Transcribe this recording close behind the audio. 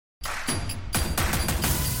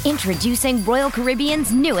Introducing Royal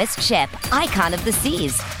Caribbean's newest ship, Icon of the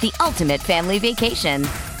Seas, the ultimate family vacation.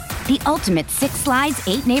 The ultimate 6 slides,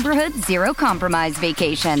 8 neighborhoods, 0 compromise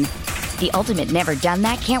vacation. The ultimate never done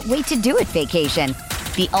that, can't wait to do it vacation.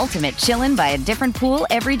 The ultimate chillin' by a different pool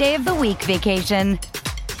every day of the week vacation.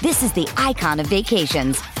 This is the Icon of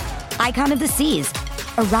Vacations. Icon of the Seas,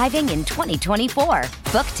 arriving in 2024.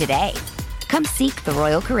 Book today. Come seek the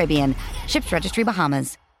Royal Caribbean. Ships Registry,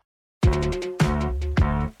 Bahamas.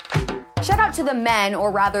 Shout out to the men,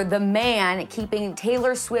 or rather the man, keeping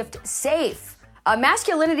Taylor Swift safe.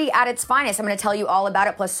 Masculinity at its finest. I'm going to tell you all about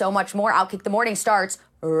it, plus so much more. Outkick the Morning starts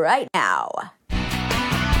right now.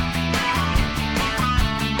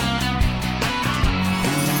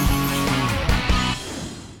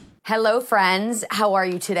 Hello, friends. How are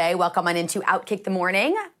you today? Welcome on into Outkick the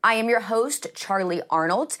Morning. I am your host, Charlie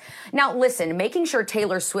Arnold. Now, listen, making sure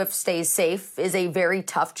Taylor Swift stays safe is a very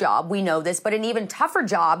tough job. We know this, but an even tougher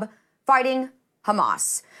job fighting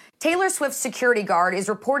Hamas. Taylor Swift's security guard is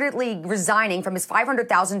reportedly resigning from his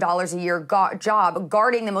 $500,000 a year job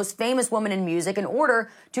guarding the most famous woman in music in order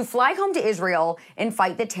to fly home to Israel and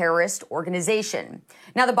fight the terrorist organization.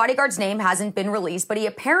 Now, the bodyguard's name hasn't been released, but he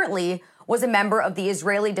apparently was a member of the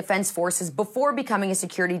Israeli Defense Forces before becoming a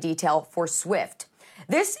security detail for Swift.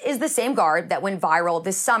 This is the same guard that went viral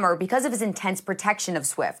this summer because of his intense protection of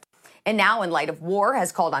Swift. And now, in light of war,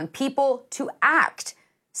 has called on people to act,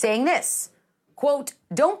 saying this, quote,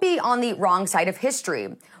 "Don't be on the wrong side of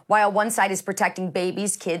history. While one side is protecting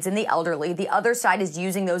babies, kids, and the elderly, the other side is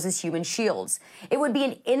using those as human shields. It would be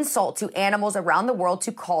an insult to animals around the world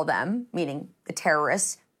to call them," meaning the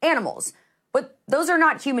terrorists, "animals. But those are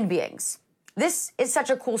not human beings." This is such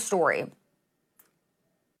a cool story.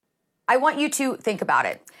 I want you to think about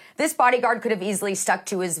it. This bodyguard could have easily stuck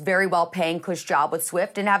to his very well-paying cush job with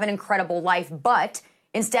Swift and have an incredible life, but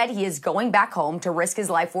instead, he is going back home to risk his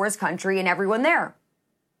life for his country and everyone there.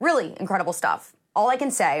 Really incredible stuff. All I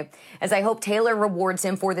can say is I hope Taylor rewards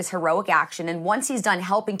him for this heroic action, and once he's done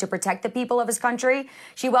helping to protect the people of his country,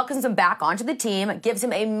 she welcomes him back onto the team, gives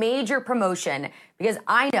him a major promotion, because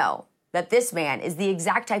I know that this man is the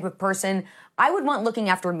exact type of person I would want looking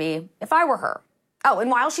after me if I were her. Oh,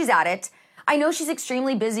 and while she's at it, I know she's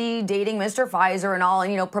extremely busy dating Mr. Pfizer and all,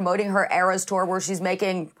 and, promoting her Eras tour where she's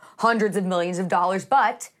making hundreds of millions of dollars.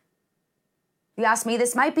 But if you ask me,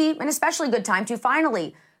 this might be an especially good time to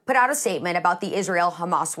finally put out a statement about the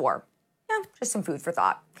Israel-Hamas war. Yeah, just some food for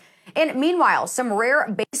thought. And meanwhile, some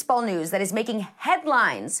rare baseball news that is making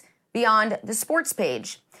headlines beyond the sports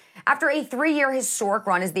page. After a 3-year historic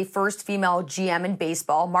run as the first female GM in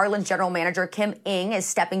baseball, Marlins general manager Kim Ng is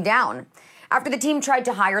stepping down. After the team tried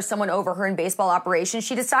to hire someone over her in baseball operations,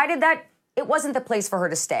 she decided that it wasn't the place for her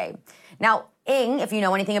to stay. Now, Ng, if you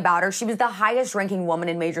know anything about her, she was the highest ranking woman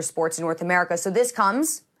in major sports in North America. So this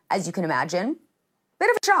comes, as you can imagine, a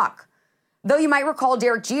bit of a shock. Though you might recall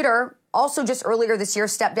Derek Jeter also just earlier this year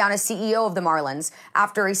stepped down as CEO of the Marlins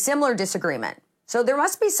after a similar disagreement. So there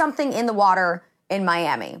must be something in the water in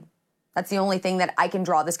Miami. That's the only thing that I can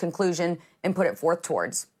draw this conclusion and put it forth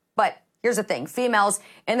towards. But here's the thing. Females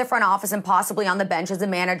in the front office and possibly on the bench as a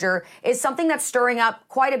manager is something that's stirring up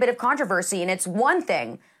quite a bit of controversy. And it's one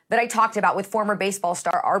thing that I talked about with former baseball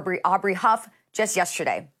star Aubrey Huff just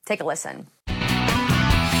yesterday. Take a listen.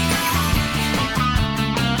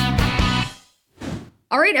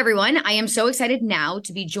 All right, everyone. I am so excited now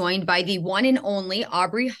to be joined by the one and only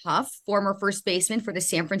Aubrey Huff, former first baseman for the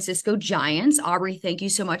San Francisco Giants. Aubrey, thank you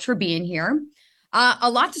so much for being here.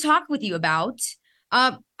 A lot to talk with you about.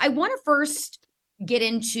 I want to first get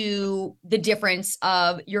into the difference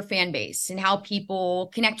of your fan base and how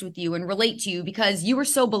people connect with you and relate to you, because you were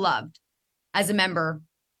so beloved as a member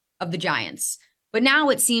of the Giants. But now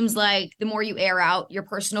it seems like the more you air out your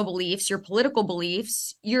personal beliefs, your political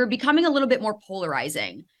beliefs, you're becoming a little bit more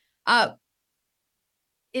polarizing.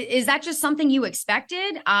 Is that just something you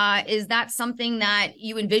expected? Is that something that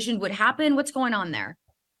you envisioned would happen? What's going on there?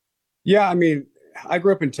 Yeah, I mean, I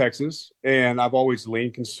grew up in Texas and I've always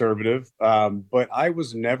leaned conservative, but I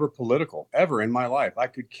was never political ever in my life. I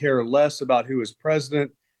could care less about who was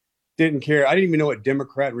president. Didn't care. I didn't even know what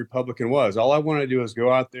Democrat and Republican was. All I wanted to do is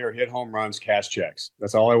go out there, hit home runs, cash checks.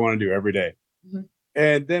 That's all I want to do every day. Mm-hmm.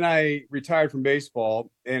 And then I retired from baseball.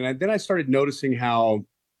 And then I started noticing how,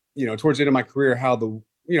 towards the end of my career, how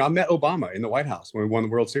I met Obama in the White House when we won the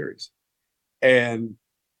World Series. And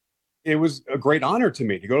it was a great honor to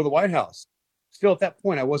me to go to the White House. Still, at that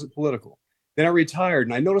point, I wasn't political. Then I retired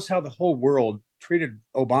and I noticed how the whole world treated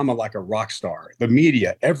Obama like a rock star, the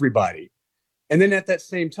media, everybody. And then at that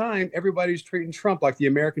same time, everybody's treating Trump like the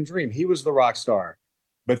American dream. He was the rock star.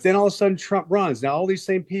 But then all of a sudden Trump runs. Now all these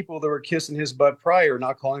same people that were kissing his butt prior,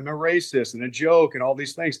 not calling him a racist and a joke and all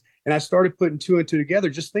these things. And I started putting two and two together.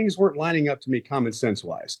 Just things weren't lining up to me common sense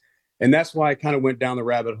wise. And that's why I kind of went down the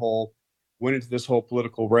rabbit hole, went into this whole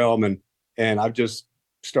political realm, and I've just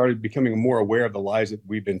started becoming more aware of the lies that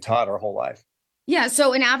we've been taught our whole life. Yeah,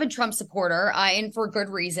 so an avid Trump supporter, and for good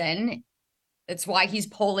reason. That's why he's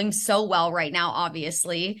polling so well right now,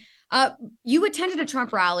 obviously. You attended a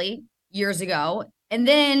Trump rally years ago, and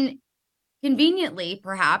then conveniently,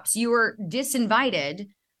 perhaps, you were disinvited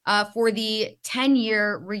for the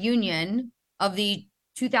 10-year reunion of the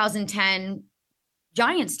 2010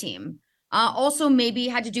 Giants team. Also, maybe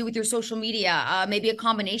had to do with your social media, maybe a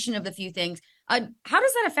combination of the few things. How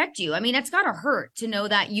does that affect you? I mean, it's got to hurt to know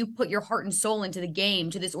that you put your heart and soul into the game,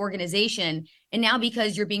 to this organization, and now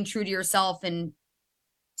because you're being true to yourself and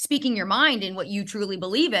speaking your mind in what you truly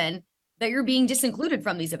believe in, that you're being disincluded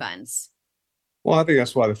from these events. Well, I think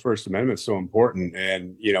that's why the First Amendment is so important.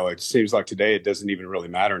 And, it seems like today it doesn't even really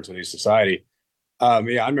matter in today's society.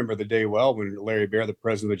 Yeah, I remember the day well when Larry Baer, the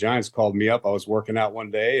president of the Giants, called me up. I was working out one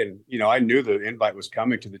day and, I knew the invite was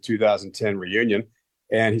coming to the 2010 reunion.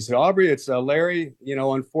 And he said, Aubrey, it's Larry,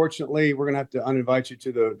 unfortunately, we're going to have to uninvite you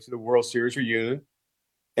to the World Series reunion.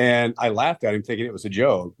 And I laughed at him thinking it was a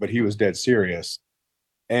joke, but he was dead serious.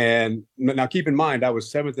 And now keep in mind, I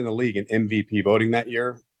was 7th in the league in MVP voting that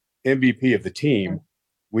year, MVP of the team.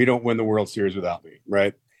 We don't win the World Series without me,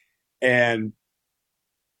 right? And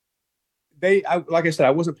like I said,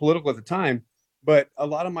 I wasn't political at the time, but a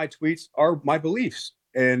lot of my tweets are my beliefs.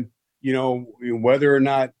 And, whether or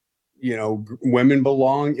not, women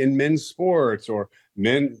belong in men's sports, or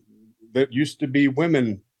men that used to be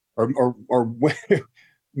women, or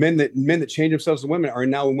men that change themselves to women are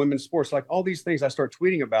now in women's sports. Like all these things I start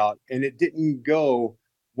tweeting about, and it didn't go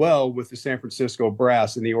well with the San Francisco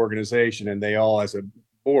brass and the organization. And they all, as a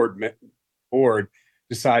board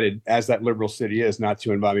decided, as that liberal city is, not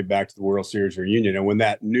to invite me back to the World Series reunion. And when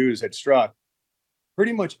that news had struck,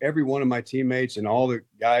 pretty much every one of my teammates and all the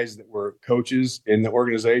guys that were coaches in the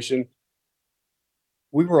organization,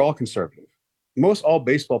 we were all conservative. Most all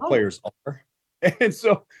baseball players are. And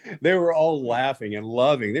so they were all laughing and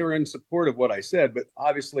loving. They were in support of what I said, but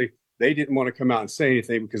obviously they didn't want to come out and say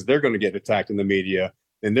anything because they're going to get attacked in the media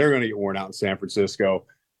and they're going to get worn out in San Francisco.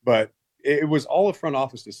 But it was all a front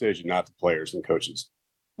office decision, not the players and coaches.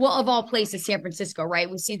 Well, of all places, San Francisco, right?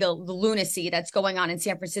 We see the lunacy that's going on in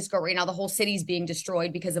San Francisco right now. The whole city's being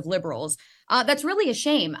destroyed because of liberals. That's really a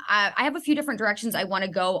shame. I have a few different directions I want to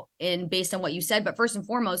go in based on what you said. But first and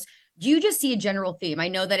foremost, do you just see a general theme? I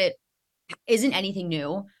know that it isn't anything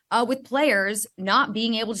new with players not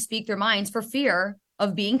being able to speak their minds for fear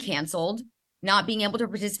of being canceled, not being able to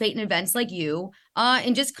participate in events like you,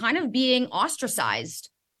 and just kind of being ostracized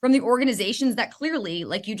from the organizations that clearly,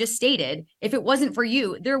 like you just stated, if it wasn't for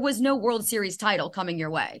you, there was no World Series title coming your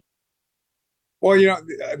way. Well,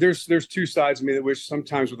 there's two sides of me that wish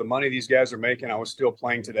sometimes with the money these guys are making, I was still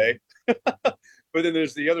playing today. But then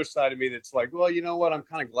there's the other side of me that's like, well, you know what? I'm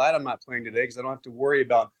kind of glad I'm not playing today because I don't have to worry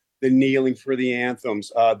about the kneeling for the anthems,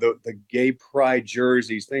 the gay pride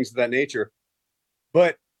jerseys, things of that nature.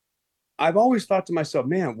 But I've always thought to myself,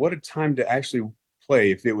 man, what a time to actually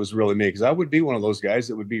play if it was really me, because I would be one of those guys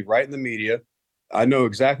that would be right in the media. I know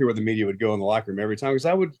exactly where the media would go in the locker room every time because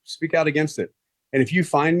I would speak out against it. And if you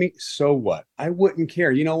find me, so what? I wouldn't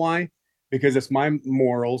care. You know why? Because it's my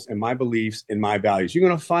morals and my beliefs and my values. You're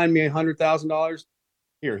going to find me $100,000?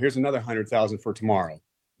 Here's another $100,000 for tomorrow.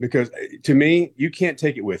 Because to me, you can't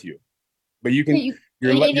take it with you, but you can.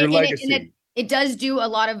 Your legacy. It does do a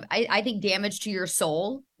lot of, I think, damage to your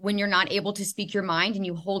soul when you're not able to speak your mind and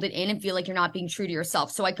you hold it in and feel like you're not being true to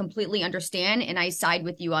yourself. So I completely understand, and I side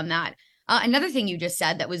with you on that. Another thing you just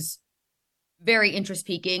said that was very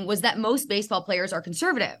interest-piquing was that most baseball players are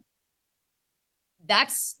conservative.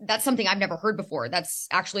 That's something I've never heard before. That's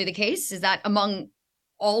actually the case? Is that among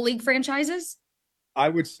all league franchises? I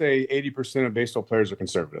would say 80% of baseball players are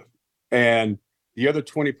conservative, and the other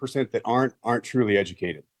 20% that aren't truly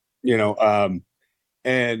educated. It's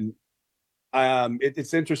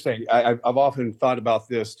interesting. I've often thought about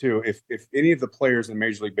this too. If any of the players in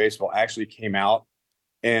Major League Baseball actually came out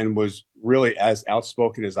and was really as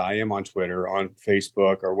outspoken as I am on Twitter, on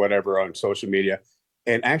Facebook, or whatever, on social media,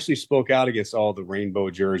 and actually spoke out against all the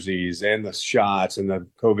rainbow jerseys and the shots and the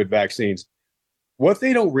COVID vaccines, what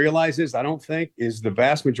they don't realize is the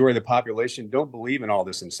vast majority of the population don't believe in all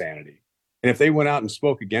this insanity. And if they went out and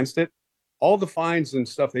spoke against it, all the fines and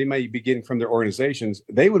stuff they may be getting from their organizations,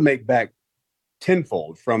 they would make back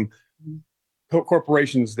tenfold from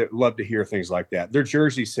corporations that love to hear things like that. Their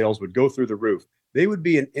jersey sales would go through the roof. they would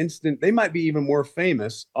be they might be even more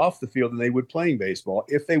famous off the field than they would playing baseball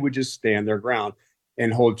if they would just stand their ground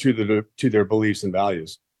and hold true to their beliefs and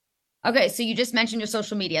values. Okay, so you just mentioned your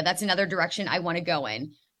social media. That's another direction I want to go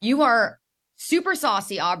in. You are super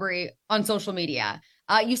saucy, Aubrey, on social media.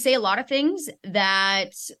 You say a lot of things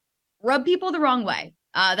that rub people the wrong way.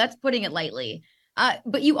 That's putting it lightly.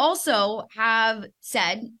 But you also have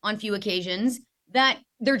said on few occasions that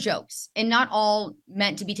they're jokes and not all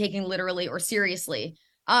meant to be taken literally or seriously.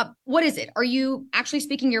 What is it? Are you actually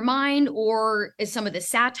speaking your mind, or is some of the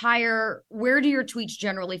satire? Where do your tweets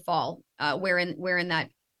generally fall? Where in that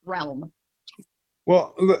realm?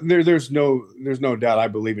 Well, there's no doubt. I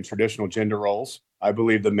believe in traditional gender roles. I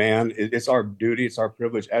believe the man, it's our duty, it's our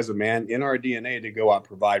privilege as a man in our DNA to go out and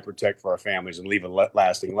provide, protect for our families and leave a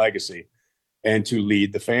lasting legacy and to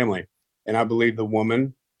lead the family. And I believe the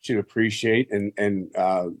woman should appreciate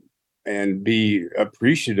and be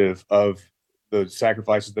appreciative of the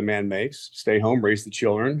sacrifices the man makes, stay home, raise the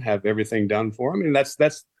children, have everything done for him. And that's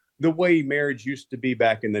the way marriage used to be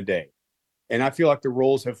back in the day. And I feel like the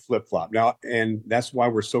roles have flip-flopped now. And that's why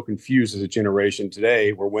we're so confused as a generation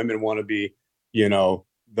today, where women want to be,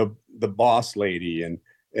 the boss lady and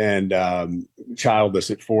childless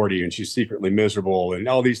at 40, and she's secretly miserable and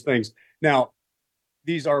all these things. Now,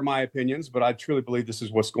 these are my opinions, but I truly believe this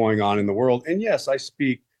is what's going on in the world. And yes, I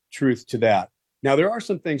speak truth to that. Now, there are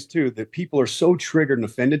some things, too, that people are so triggered and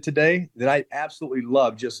offended today that I absolutely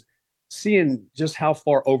love just seeing just how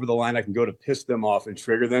far over the line I can go to piss them off and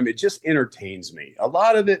trigger them. It just entertains me. A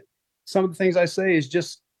lot of it, some of the things I say is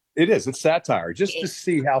just, it's satire, just to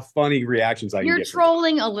see how funny reactions I can get. You're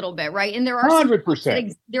trolling a little bit, right? And there are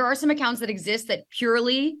 100%. There are some accounts that exist that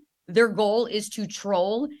purely their goal is to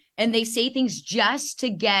troll, and they say things just to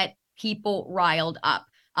get people riled up.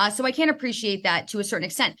 So I can appreciate that to a certain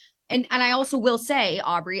extent. And I also will say,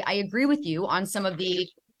 Aubrey, I agree with you on some of the,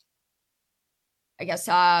 I guess,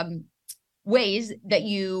 ways that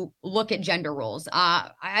you look at gender roles.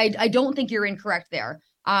 I don't think you're incorrect there.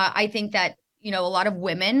 I think that, a lot of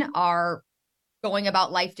women are going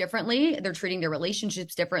about life differently. They're treating their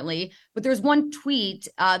relationships differently. But there's one tweet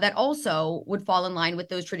that also would fall in line with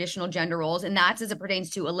those traditional gender roles. And that's as it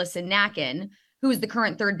pertains to Alyssa Nakken, who is the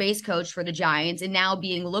current third base coach for the Giants and now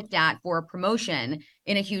being looked at for a promotion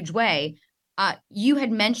in a huge way. You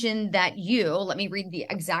had mentioned that let me read the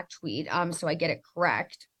exact tweet so I get it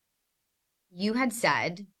correct. You had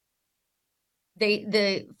said,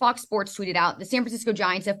 the Fox Sports tweeted out, the San Francisco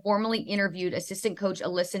Giants have formally interviewed assistant coach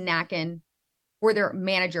Alyssa Nakken for their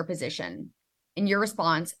manager position. In your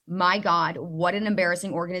response, my God, what an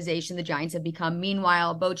embarrassing organization the Giants have become.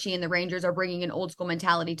 Meanwhile, Bochy and the Rangers are bringing an old school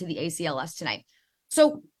mentality to the ACLS tonight.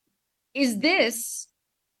 So is this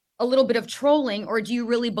a little bit of trolling, or do you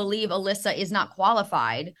really believe Alyssa is not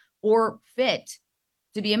qualified or fit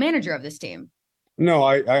to be a manager of this team? No,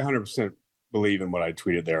 I 100% believe in what I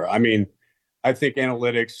tweeted there. I mean, I think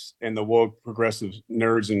analytics and the woke progressive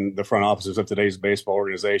nerds in the front offices of today's baseball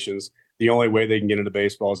organizations, the only way they can get into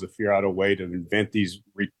baseball is to figure out a way to invent these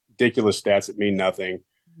ridiculous stats that mean nothing,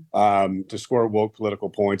 to score woke political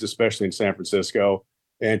points, especially in San Francisco,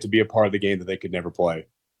 and to be a part of the game that they could never play.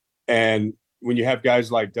 And when you have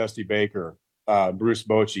guys like Dusty Baker, Bruce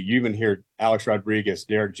Bochy, you even hear Alex Rodriguez,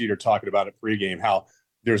 Derek Jeter talking about it pregame, how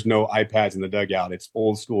there's no iPads in the dugout. It's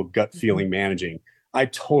old school gut feeling managing. I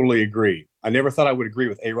totally agree. I never thought I would agree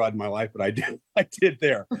with A-Rod in my life, but I did. I did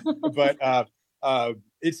there. But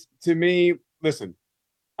it's, to me, listen,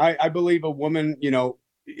 I believe a woman,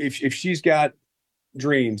 if she's got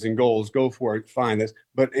dreams and goals, go for it, fine.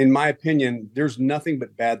 But in my opinion, there's nothing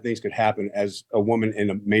but bad things could happen as a woman in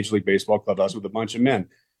a Major League Baseball clubhouse with a bunch of men.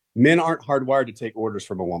 Men aren't hardwired to take orders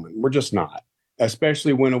from a woman. We're just not,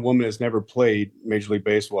 especially when a woman has never played Major League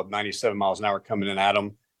Baseball at 97 miles an hour coming in at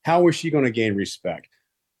them. How is she going to gain respect?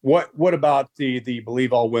 What about the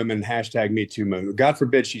believe all women #MeToo movement? God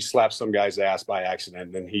forbid she slaps some guy's ass by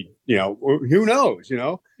accident, and he, who knows,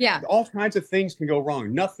 Yeah. All kinds of things can go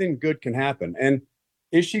wrong. Nothing good can happen. And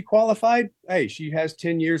is she qualified? Hey, she has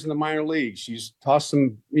 10 years in the minor leagues. She's tossed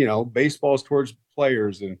some, baseballs towards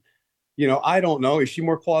players. And, I don't know. Is she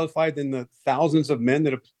more qualified than the thousands of men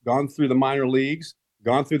that have gone through the minor leagues,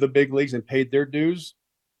 gone through the big leagues and paid their dues?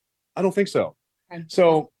 I don't think so. Okay.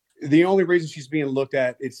 So the only reason she's being looked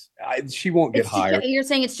at, she won't get hired. You're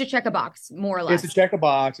saying it's to check a box, more or less. It's to check a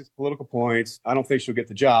box. It's political points. I don't think she'll get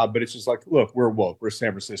the job, but it's just like, look, we're woke. We're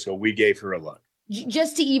San Francisco. We gave her a look.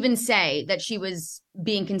 Just to even say that she was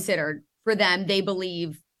being considered, for them, they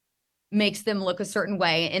believe makes them look a certain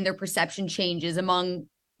way, and their perception changes among,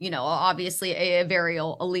 obviously a very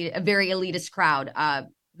elitist crowd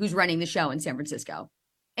who's running the show in San Francisco.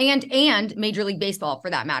 and Major League Baseball for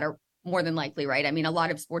that matter, more than likely, right? I mean, a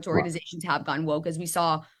lot of sports organizations have gone woke, as we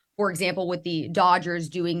saw, for example, with the Dodgers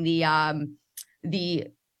doing the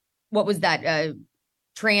what was that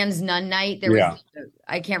trans nun night? There was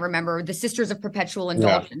I can't remember, the Sisters of Perpetual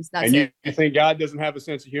Indulgence. That's and it. You think God doesn't have a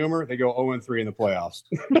sense of humor? They go 0-3 in the playoffs.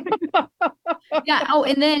 Yeah. Oh,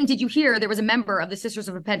 and then did you hear there was a member of the Sisters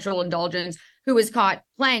of Perpetual Indulgence who was caught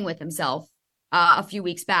playing with himself a few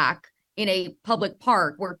weeks back in a public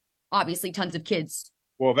park where obviously tons of kids.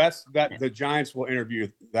 Well, the Giants will interview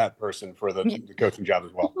that person for the coaching job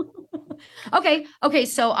as well. Okay.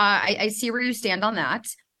 So I see where you stand on that.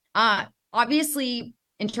 Obviously,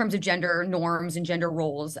 in terms of gender norms and gender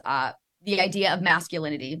roles, the idea of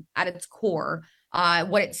masculinity at its core,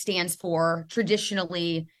 what it stands for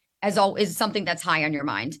traditionally is something that's high on your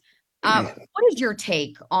mind. What is your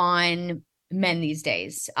take on men these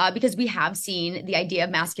days? Because we have seen the idea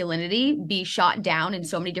of masculinity be shot down in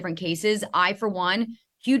so many different cases. I, for one,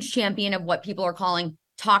 huge champion of what people are calling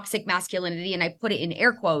toxic masculinity. And I put it in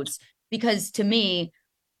air quotes because to me,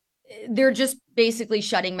 they're just basically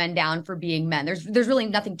shutting men down for being men. There's really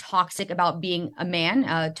nothing toxic about being a man.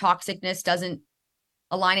 Toxicness doesn't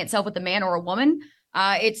align itself with a man or a woman.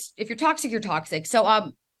 If you're toxic, you're toxic.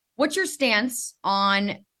 So what's your stance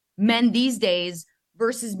on men these days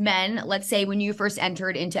versus men, let's say, when you first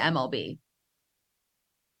entered into MLB?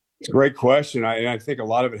 It's a great question. I think a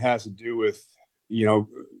lot of it has to do with,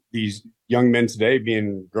 these young men today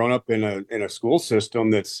being grown up in a school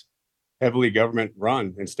system that's heavily government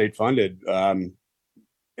run and state funded. And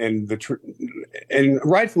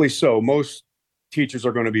rightfully so, most teachers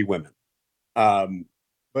are going to be women.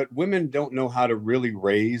 But women don't know how to really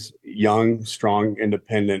raise young, strong,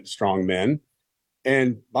 independent, strong men.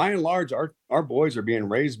 And by and large, our boys are being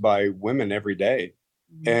raised by women every day.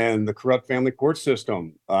 Mm-hmm. And the corrupt family court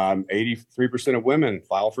system, 83% of women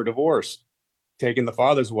file for divorce, taking the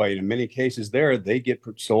fathers away. And in many cases there, they get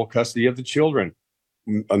sole custody of the children.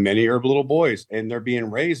 Many are little boys, and they're being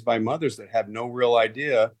raised by mothers that have no real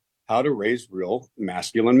idea how to raise real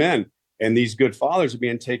masculine men. And these good fathers are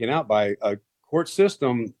being taken out by a court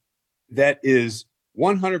system that is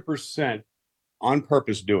 100% on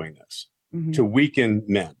purpose doing this to weaken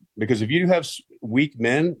men. Because if you have weak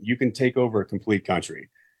men, you can take over a complete country.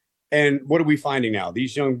 And what are we finding now?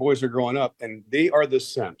 These young boys are growing up, and they are the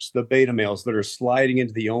simps, the beta males that are sliding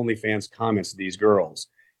into the OnlyFans comments of these girls.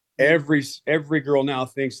 Every girl now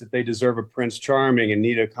thinks that they deserve a Prince Charming and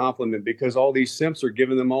need a compliment because all these simps are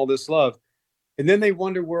giving them all this love. And then they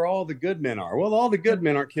wonder where all the good men are. Well, all the good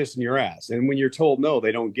men aren't kissing your ass. And when you're told no,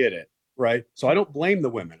 they don't get it. Right. So I don't blame the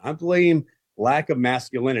women. I blame lack of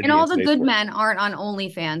masculinity. And all the good men aren't on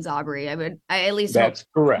OnlyFans, Aubrey. I at least That's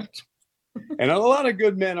correct. And a lot of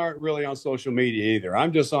good men aren't really on social media either.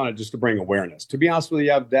 I'm just on it just to bring awareness. To be honest with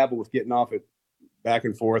you, I've dabbled with getting off it back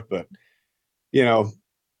and forth, but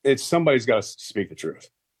somebody's got to speak the truth.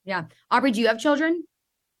 Yeah. Aubrey, do you have children?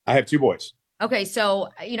 I have 2 boys. Okay. So,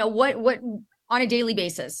 what on a daily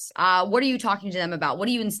basis, what are you talking to them about? What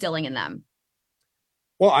are you instilling in them?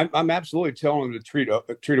 Well, I'm absolutely telling them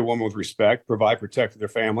to treat a woman with respect, provide, protect for their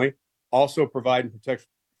family, also provide and protect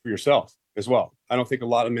for yourself as well. I don't think a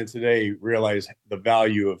lot of men today realize the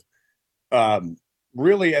value of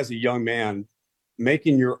really, as a young man,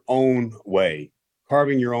 making your own way,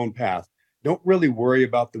 carving your own path. Don't really worry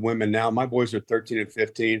about the women now. My boys are 13 and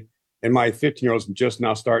 15, and my 15-year-old's just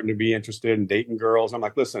now starting to be interested in dating girls. I'm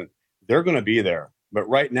like, listen, they're going to be there. But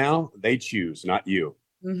right now, they choose, not you.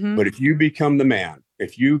 Mm-hmm. But if you become the man,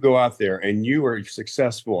 if you go out there and you are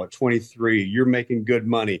successful at 23, you're making good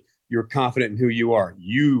money, you're confident in who you are,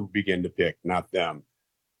 you begin to pick, not them.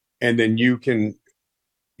 And then you can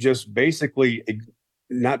just basically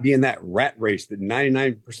not be in that rat race that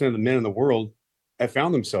 99% of the men in the world have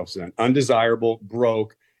found themselves in, undesirable,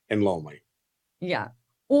 broke, and lonely. Yeah.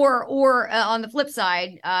 Or on the flip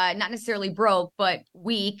side, not necessarily broke, but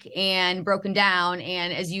weak and broken down.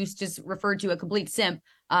 And as you just referred to, a complete simp,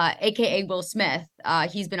 AKA Will Smith.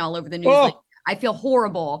 He's been all over the news. Oh. Like, I feel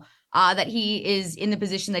horrible that he is in the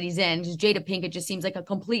position that he's in. Just Jada Pinkett just seems like a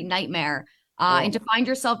complete nightmare. And to find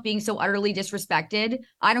yourself being so utterly disrespected,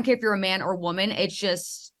 I don't care if you're a man or woman, it's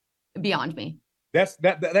just beyond me.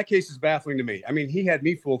 That case is baffling to me. I mean, he had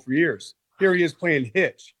me fooled for years. Here he is playing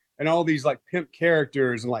Hitch and all these like pimp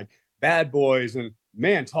characters and like bad boys, and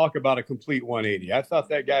man, talk about a complete 180. I thought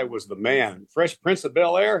that guy was the man. Fresh Prince of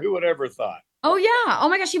Bel-Air, who would ever thought? Oh yeah. Oh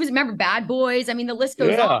my gosh, remember Bad Boys? I mean, the list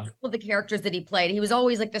goes on. All of the characters that he played. He was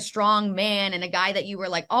always like the strong man and a guy that you were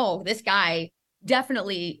like, oh, this guy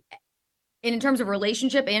definitely, in terms of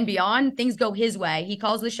relationship and beyond, things go his way. He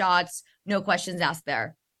calls the shots, no questions asked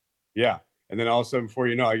there. Yeah. And then all of a sudden, before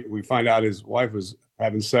you know, we find out his wife was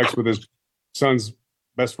having sex with his son's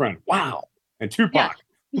best friend. Wow. And Tupac.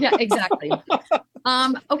 Yeah, exactly.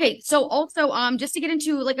 Okay. So also, just to get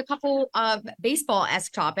into like a couple of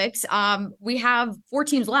baseball-esque topics, we have 4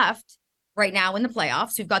 teams left right now in the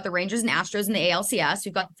playoffs. We've got the Rangers and Astros in the ALCS.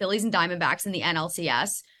 We've got the Phillies and Diamondbacks in the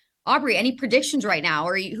NLCS. Aubrey, any predictions right now?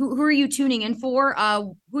 Who are you tuning in for?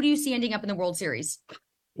 Who do you see ending up in the World Series?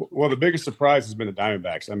 Well, the biggest surprise has been the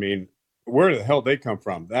Diamondbacks. I mean, where the hell they come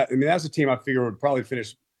from? That's a team I figure would probably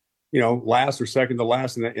finish, last or second to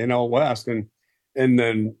last in the NL West, and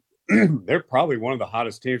then they're probably one of the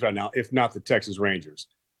hottest teams right now, if not the Texas Rangers.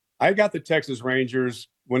 I got the Texas Rangers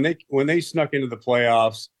when they snuck into the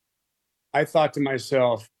playoffs. I thought to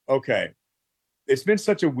myself, okay, it's been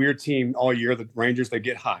such a weird team all year. The Rangers, they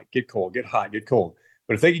get hot, get cold, get hot, get cold.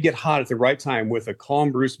 But if they could get hot at the right time with a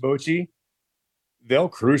calm Bruce Bochy, they'll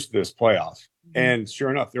cruise this playoff. Mm-hmm. And sure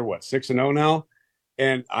enough, they're 6-0 now.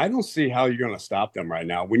 And I don't see how you're going to stop them right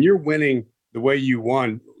now. When you're winning the way you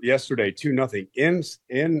won yesterday, 2-0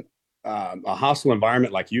 in a hostile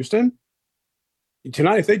environment like Houston,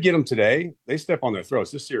 tonight, if they get them today, they step on their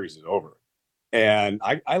throats. This series is over. And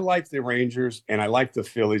I like the Rangers and I like the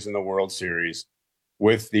Phillies in the World Series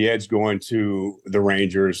with the edge going to the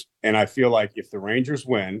Rangers. And I feel like if the Rangers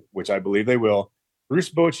win, which I believe they will, Bruce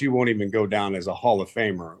Bochy won't even go down as a Hall of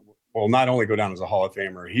Famer. Well, not only go down as a Hall of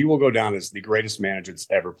Famer, he will go down as the greatest manager that's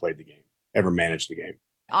ever played the game, ever managed the game.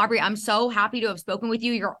 Aubrey, I'm so happy to have spoken with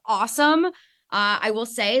you. You're awesome. I will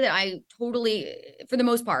say that I totally, for the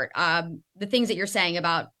most part, the things that you're saying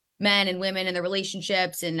about men and women and their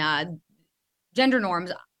relationships and gender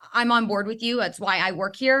norms, I'm on board with you. That's why I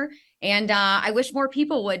work here. And I wish more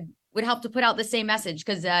people would help to put out the same message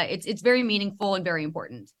because it's very meaningful and very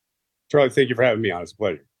important. Charlie, thank you for having me on. It's a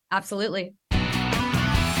pleasure. Absolutely.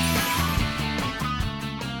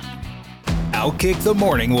 Outkick the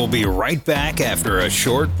Morning will be right back after a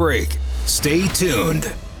short break. Stay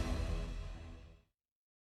tuned.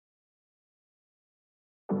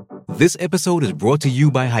 This episode is brought to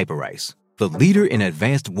you by Hyperice, the leader in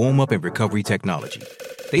advanced warm-up and recovery technology.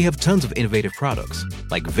 They have tons of innovative products,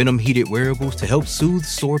 like Venom-heated wearables to help soothe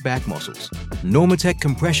sore back muscles, Normatec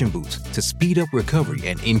compression boots to speed up recovery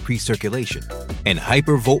and increase circulation, and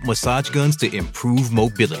Hypervolt massage guns to improve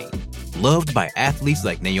mobility. Loved by athletes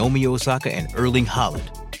like Naomi Osaka and Erling Haaland.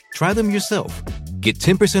 Try them yourself. Get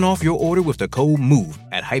 10% off your order with the code MOVE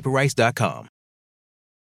at Hyperice.com.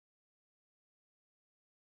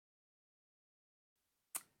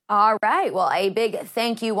 All right. Well, a big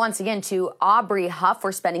thank you once again to Aubrey Huff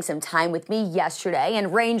for spending some time with me yesterday.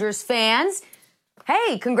 And Rangers fans,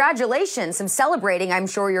 hey, congratulations. Some celebrating I'm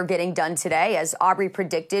sure you're getting done today, as Aubrey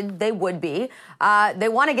predicted they would be. They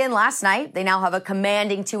won again last night. They now have a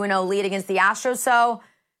commanding 2-0 lead against the Astros. So,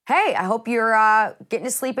 hey, I hope you're getting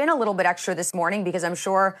to sleep in a little bit extra this morning, because I'm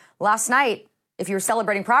sure last night, if you were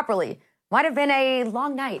celebrating properly, might have been a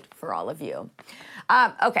long night for all of you.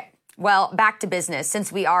 Okay. Well, back to business.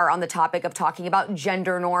 Since we are on the topic of talking about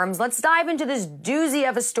gender norms, let's dive into this doozy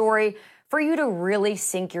of a story for you to really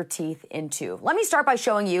sink your teeth into. Let me start by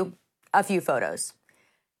showing you a few photos.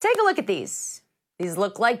 Take a look at these. These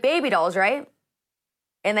look like baby dolls, right?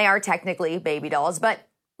 And they are technically baby dolls, but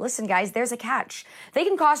listen, guys, there's a catch. They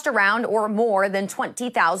can cost around or more than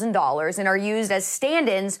 $20,000 and are used as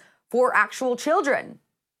stand-ins for actual children.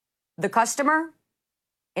 The customer?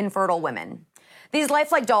 Infertile women. These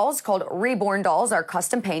lifelike dolls, called reborn dolls, are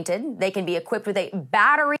custom painted. They can be equipped with a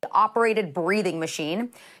battery-operated breathing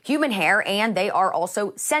machine, human hair, and they are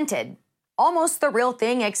also scented. Almost the real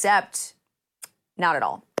thing, except not at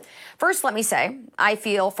all. First, let me say, I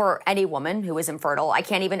feel for any woman who is infertile. I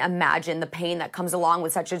can't even imagine the pain that comes along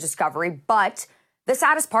with such a discovery, but the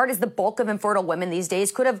saddest part is the bulk of infertile women these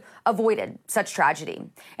days could have avoided such tragedy.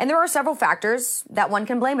 And there are several factors that one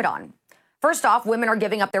can blame it on. First off, women are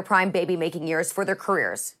giving up their prime baby-making years for their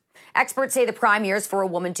careers. Experts say the prime years for a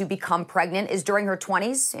woman to become pregnant is during her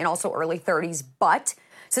 20s and also early 30s, but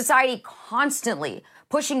society constantly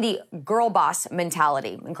pushing the girl boss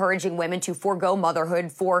mentality, encouraging women to forego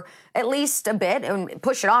motherhood for at least a bit and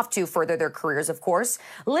push it off to further their careers, of course.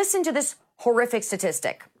 Listen to this horrific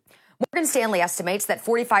statistic. Morgan Stanley estimates that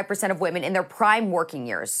 45% of women in their prime working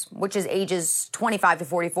years, which is ages 25 to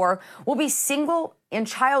 44, will be single and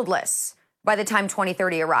childless by the time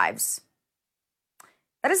 2030 arrives.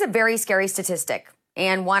 That is a very scary statistic,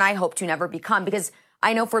 and one I hope to never become, because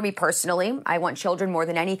I know for me personally, I want children more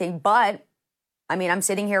than anything, but I'm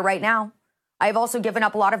sitting here right now. I've also given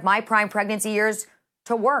up a lot of my prime pregnancy years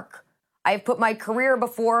to work. I've put my career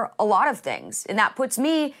before a lot of things, and that puts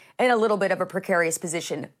me in a little bit of a precarious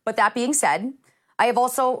position. But that being said, I have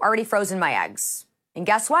also already frozen my eggs. And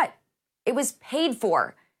guess what? It was paid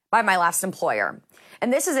for by my last employer.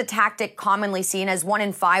 And this is a tactic commonly seen as 1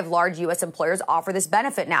 in 5 large U.S. employers offer this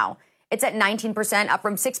benefit now. It's at 19%, up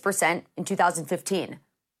from 6% in 2015.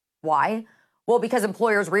 Why? Well, because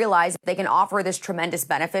employers realize if they can offer this tremendous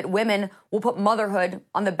benefit, women will put motherhood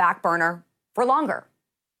on the back burner for longer.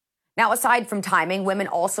 Now, aside from timing, women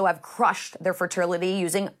also have crushed their fertility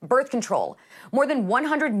using birth control. More than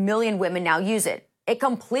 100 million women now use it. It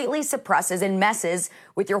completely suppresses and messes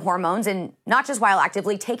with your hormones, and not just while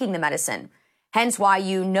actively taking the medicine. Hence why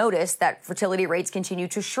you notice that fertility rates continue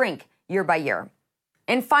to shrink year by year.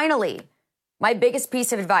 And finally, my biggest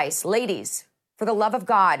piece of advice, ladies, for the love of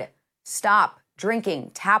God, stop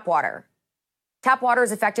drinking tap water. Tap water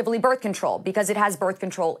is effectively birth control because it has birth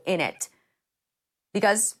control in it.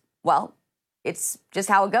 Because, well, it's just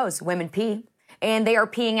how it goes. Women pee, and they are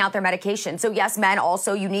peeing out their medication. So yes, men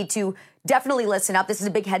also, you need to definitely listen up. This is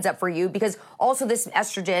a big heads up for you because also this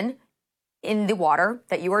estrogen in the water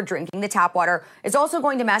that you are drinking, the tap water, is also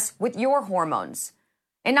going to mess with your hormones.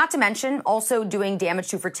 And not to mention also doing damage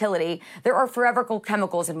to fertility. There are forever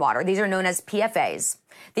chemicals in water. These are known as PFAs.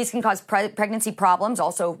 These can cause pregnancy problems,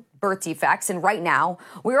 also birth defects. And right now,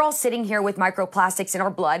 we're all sitting here with microplastics in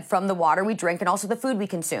our blood from the water we drink and also the food we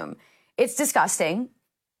consume. It's disgusting,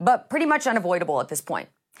 but pretty much unavoidable at this point.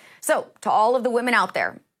 So to all of the women out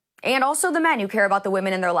there, and also the men who care about the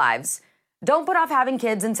women in their lives, don't put off having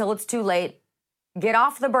kids until it's too late. Get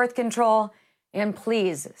off the birth control, and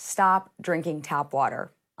please stop drinking tap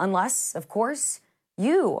water. Unless, of course,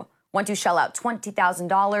 you want to shell out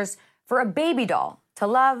 $20,000 for a baby doll to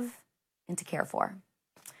love and to care for.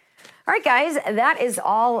 All right, guys, that is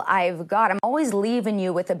all I've got. I'm always leaving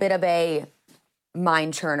you with a bit of a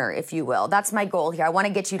mind churner, if you will. That's my goal here. I want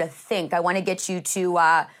to get you to think. I want to get you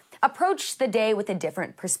to approach the day with a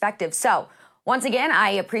different perspective. So, once again,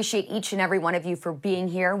 I appreciate each and every one of you for being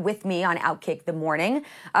here with me on Outkick the Morning.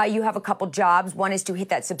 You have a couple jobs. One is to hit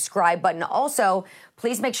that subscribe button. Also,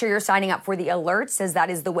 please make sure you're signing up for the alerts, as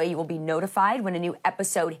that is the way you will be notified when a new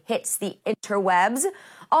episode hits the interwebs.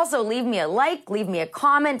 Also, leave me a like, leave me a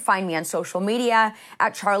comment, find me on social media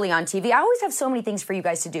at Charlie on TV. I always have so many things for you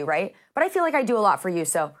guys to do, right? But I feel like I do a lot for you,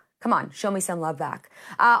 so come on, show me some love back.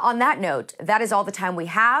 On that note, that is all the time we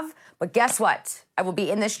have. But guess what? I will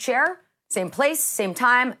be in this chair, same place, same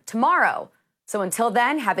time, tomorrow. So until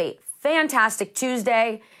then, have a fantastic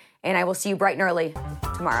Tuesday, and I will see you bright and early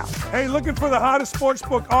tomorrow. Hey, looking for the hottest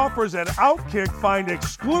sportsbook offers at Outkick? Find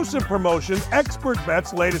exclusive promotions, expert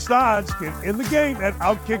bets, latest odds. Get in the game at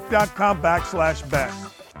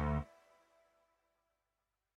Outkick.com/bet.